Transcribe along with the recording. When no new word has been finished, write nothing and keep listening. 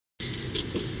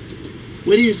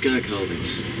What is God calling?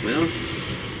 Well,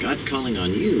 God's calling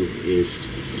on you is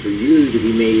for you to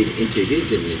be made into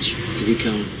His image, to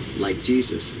become like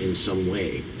Jesus in some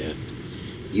way, that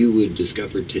you would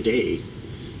discover today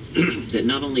that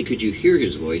not only could you hear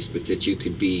His voice, but that you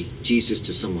could be Jesus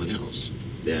to someone else.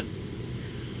 That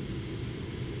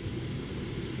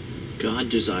God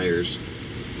desires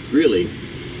really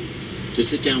to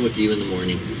sit down with you in the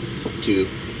morning, to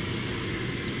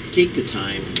take the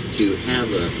time to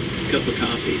have a cup of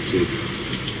coffee, to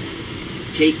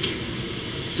take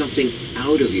something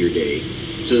out of your day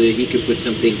so that He could put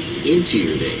something into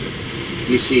your day.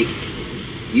 You see,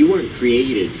 you weren't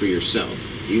created for yourself.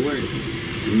 You weren't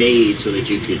made so that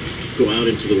you could go out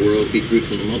into the world, be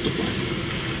fruitful and multiply.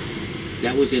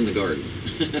 That was in the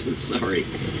garden. Sorry.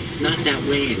 It's not that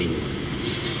way anymore.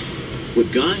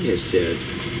 What God has said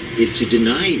is to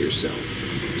deny yourself,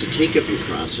 to take up your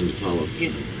cross and to follow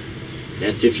Him.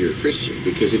 That's if you're a Christian,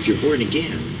 because if you're born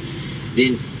again,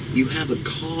 then you have a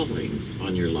calling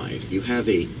on your life. You have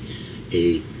a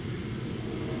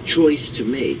choice to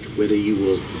make whether you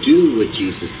will do what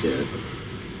Jesus said,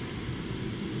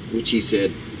 which He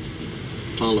said,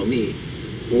 follow me,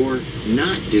 or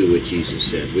not do what Jesus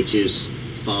said, which is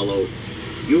follow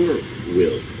your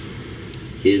will.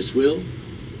 His will,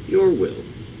 your will.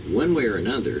 One way or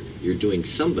another, you're doing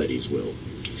somebody's will.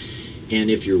 And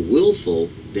if you're willful,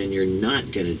 then you're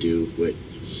not going to do what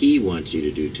He wants you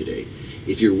to do today.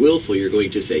 If you're willful, you're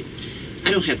going to say,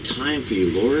 I don't have time for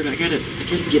you, Lord. I gotta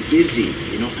get busy.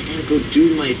 I gotta go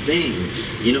do my thing.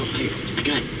 I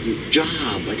got a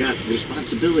job. I got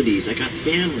responsibilities. I got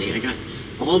family. I got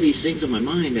all these things on my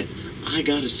mind that I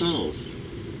gotta solve.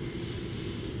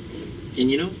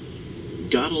 And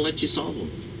God will let you solve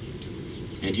them.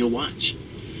 And He'll watch.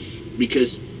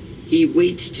 Because He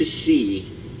waits to see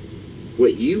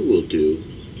what you will do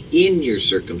in your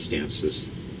circumstances.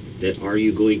 That are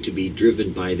you going to be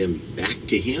driven by them back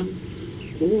to Him?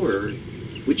 Or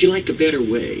would you like a better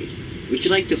way? Would you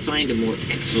like to find a more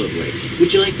excellent way?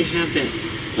 Would you like to have that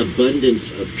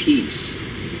abundance of peace,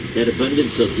 that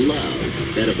abundance of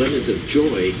love, that abundance of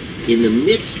joy in the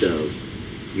midst of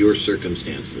your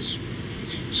circumstances?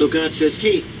 So God says,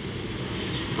 hey,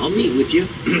 I'll meet with you.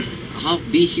 I'll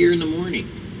be here in the morning.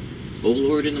 O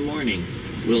Lord, in the morning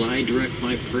will I direct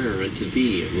my prayer unto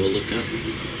Thee, and will look up.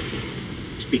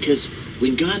 Because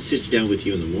when God sits down with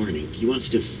you in the morning, He wants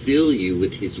to fill you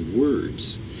with His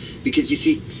words. Because you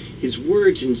see, His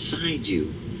words inside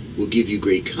you will give you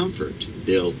great comfort.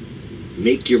 They'll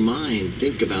make your mind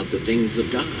think about the things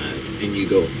of God. And you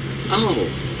go, oh,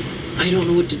 I don't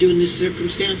know what to do in this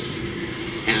circumstance.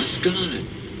 Ask God.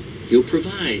 He'll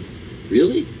provide.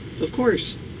 Really? Of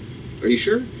course. Are you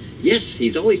sure? Yes,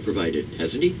 He's always provided,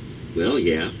 hasn't He? Well,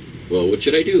 yeah. Well, what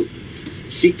should I do?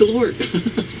 Seek the Lord.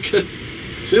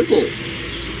 Simple.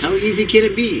 How easy can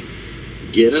it be?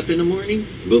 Get up in the morning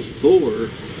before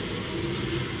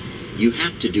you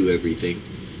have to do everything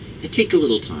and take a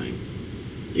little time.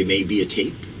 It may be a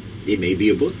tape. It may be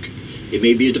a book. It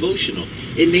may be a devotional.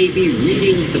 It may be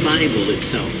reading the Bible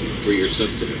itself for your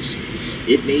sustenance.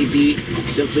 It may be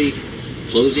simply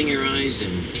closing your eyes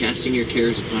and casting your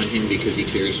cares upon Him because He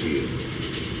cares for you.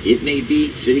 It may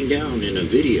be sitting down in a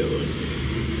video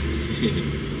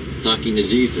and talking to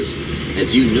Jesus,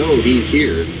 as you know He's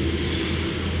here.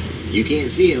 You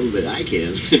can't see Him, but I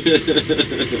can.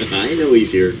 I know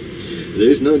He's here.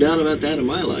 There's no doubt about that in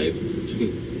my life.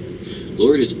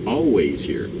 Lord is always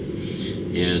here.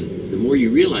 And the more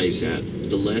you realize that,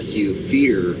 the less you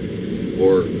fear,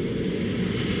 or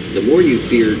the more you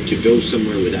fear to go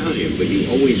somewhere without Him, but you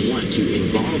always want to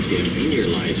involve Him in your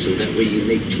life, so that way you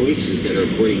make choices that are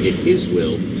according to His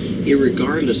will,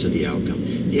 irregardless of the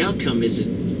outcome. The outcome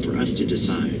isn't for us to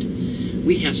decide.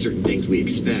 We have certain things we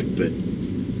expect, but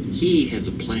He has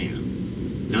a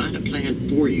plan. Not a plan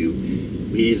for you.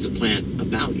 He has a plan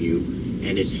about you,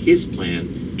 and it's His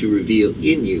plan to reveal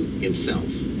in you Himself.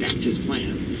 That's His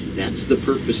plan. That's the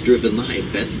purpose-driven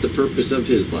life. That's the purpose of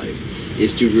His life,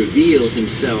 is to reveal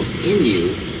Himself in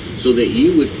you so that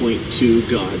you would point to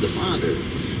God the Father,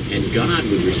 and God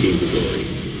would receive the glory.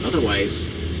 Otherwise,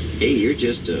 hey, you're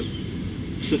just a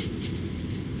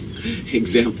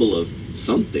example of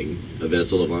something, a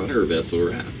vessel of honor, a vessel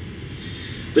of wrath.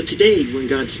 But today, when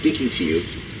God's speaking to you,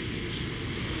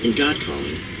 in God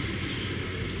calling,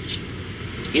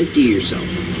 empty yourself.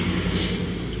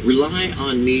 Rely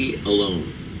on me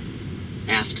alone.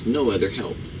 Ask no other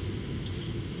help.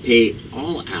 Pay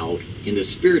all out in the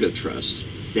spirit of trust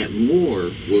that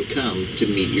more will come to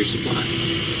meet your supply.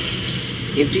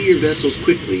 Empty your vessels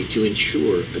quickly to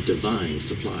ensure a divine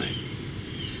supply.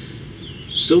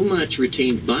 So much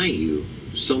retained by you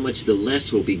so much the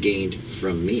less will be gained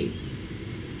from me.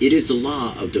 It is a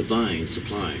law of divine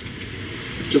supply.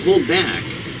 To hold back,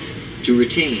 to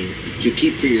retain, to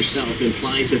keep for yourself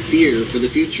implies a fear for the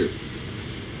future,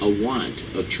 a want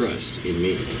of trust in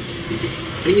me.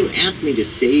 When you ask me to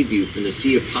save you from the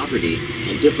sea of poverty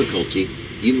and difficulty,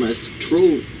 you must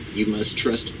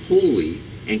trust wholly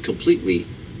and completely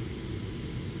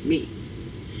me.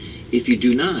 If you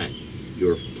do not,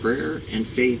 your prayer and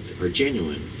faith are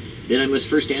genuine, then I must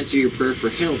first answer your prayer for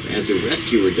help as a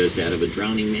rescuer does that of a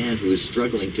drowning man who is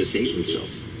struggling to save himself.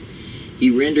 He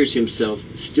renders himself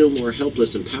still more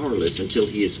helpless and powerless until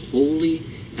he is wholly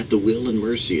at the will and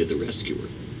mercy of the rescuer.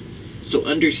 So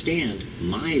understand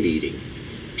my leading.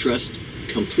 Trust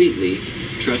completely,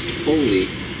 trust wholly,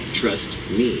 trust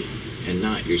me, and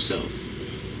not yourself.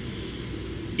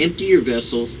 Empty your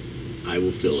vessel, I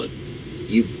will fill it.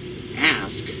 You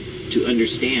ask to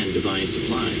understand divine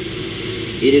supply.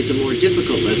 It is a more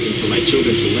difficult lesson for my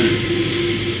children to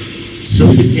learn.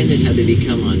 So dependent have they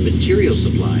become on material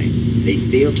supply, they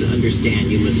fail to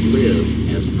understand you must live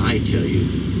as I tell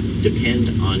you.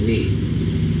 Depend on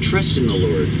me. Trust in the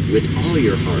Lord with all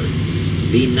your heart.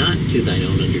 Lean not to thine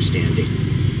own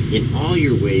understanding. In all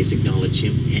your ways acknowledge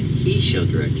him, and he shall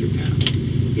direct your path.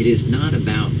 It is not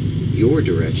about your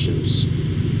directions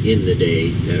in the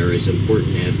day that are as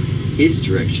important as his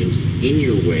directions in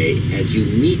your way as you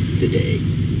meet the day.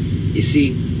 You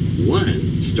see,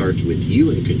 one starts with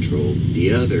you in control,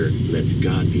 the other lets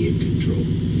God be in control.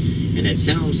 And it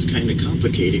sounds kind of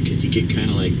complicated because you get kind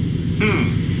of like,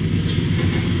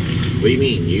 what do you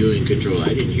mean, you in control? I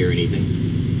didn't hear anything.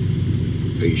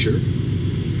 Are you sure?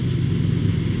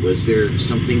 Was there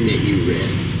something that you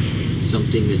read,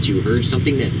 something that you heard,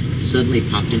 something that suddenly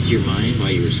popped into your mind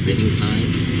while you were spending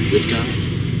time with God?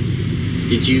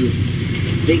 Did you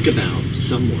think about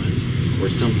someone or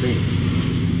something?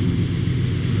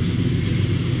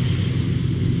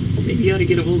 Well, maybe you ought to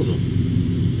get a hold of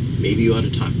them. Maybe you ought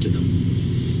to talk to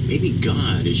them. Maybe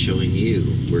God is showing you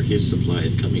where his supply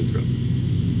is coming from.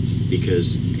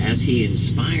 Because as he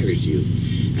inspires you,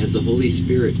 as the Holy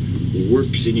Spirit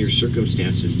works in your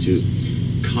circumstances to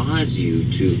cause you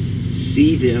to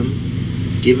see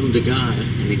them, give them to God,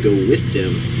 and then go with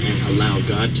them and allow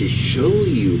God to show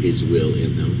you his will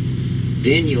in them,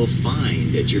 then you'll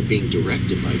find that you're being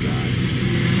directed by God,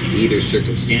 either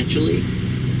circumstantially,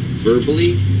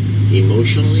 verbally,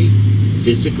 emotionally,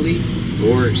 physically,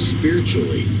 or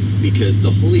spiritually, because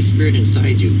the Holy Spirit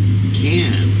inside you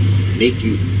can make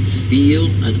you feel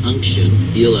an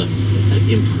unction, feel an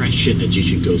impression that you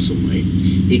should go some way.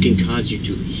 He can cause you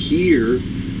to hear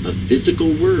a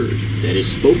physical word that is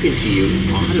spoken to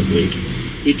you audibly.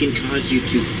 He can cause you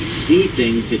to see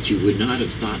things that you would not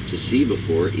have thought to see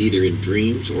before, either in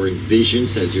dreams or in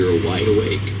visions as you're wide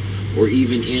awake, or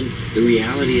even in the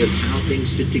reality of how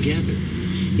things fit together.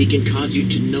 He can cause you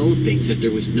to know things that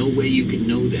there was no way you could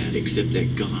know that except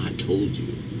that God told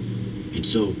you. And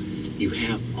so you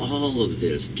have all of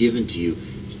this given to you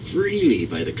freely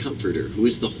by the Comforter, who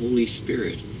is the Holy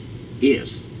Spirit,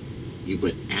 if you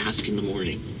but ask in the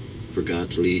morning for God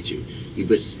to lead you. You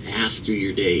but ask through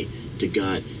your day to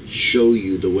God show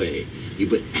you the way. You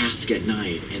but ask at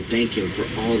night and thank him for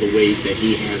all the ways that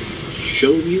he has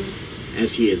shown you,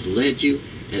 as he has led you,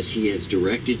 as he has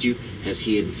directed you, as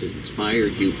he has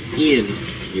inspired you in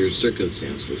your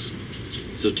circumstances.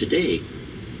 So today,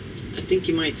 I think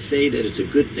you might say that it's a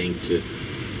good thing to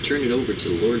turn it over to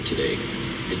the Lord today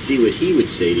and see what he would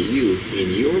say to you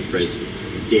in your present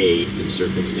day and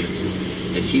circumstances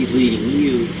as he's leading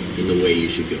you in the way you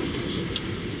should go.